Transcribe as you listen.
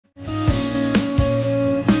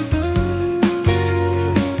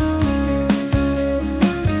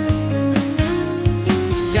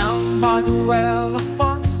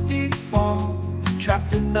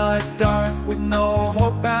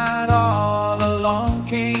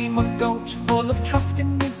trust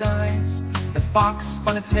in his eyes. The fox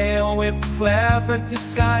spun a tale with clever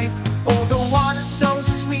disguise. Oh, the water's so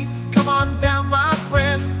sweet, come on down, my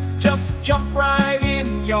friend. Just jump right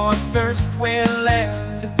in, your thirst will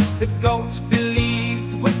end. The goat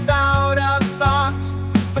believed without a thought,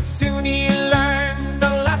 but soon he learned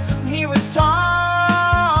the lesson he was taught.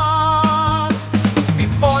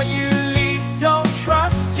 Before you leave, don't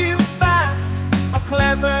trust too fast. A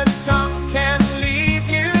clever tongue can leave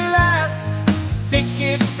you last. Think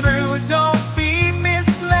it through, don't be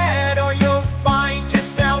misled, or you'll find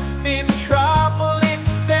yourself in trouble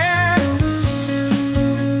instead.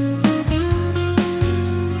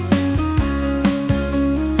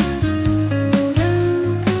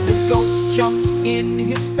 The goat jumped in,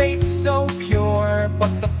 his faith so pure,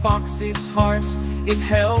 but the fox's heart, it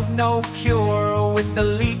held no cure. With a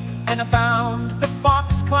leap and a bound, the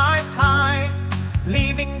fox climbed high,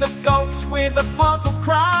 leaving the goat with a puzzled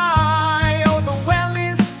cry. Oh, the well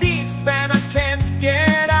is deep and I can't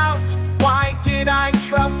get out. Why did I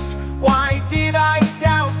trust? Why did I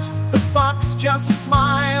doubt? The fox just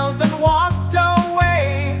smiled and walked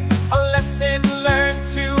away, a lesson learned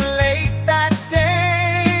too late that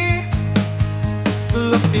day.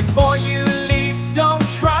 Look before you leave, don't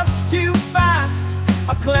trust too fast.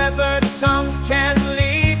 A clever tongue can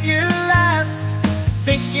leave you last.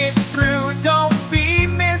 Think it through, don't be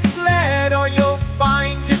misled, or you'll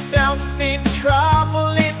find yourself in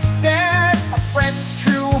trouble instead. A friend's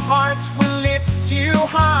true heart will lift you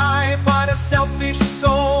high, but a selfish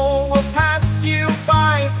soul will pass you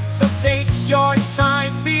by. So take your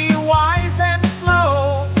time, be wise and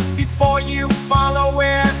slow, before you follow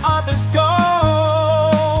where others go.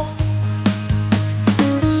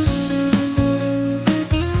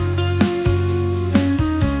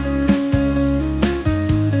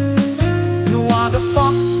 While the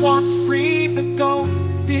fox walked free, the goat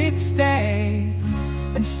did stay.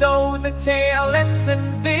 And so the tale ends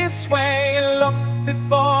in this way. Look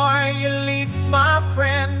before you leave, my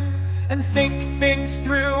friend, and think things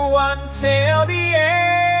through until the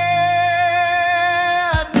end.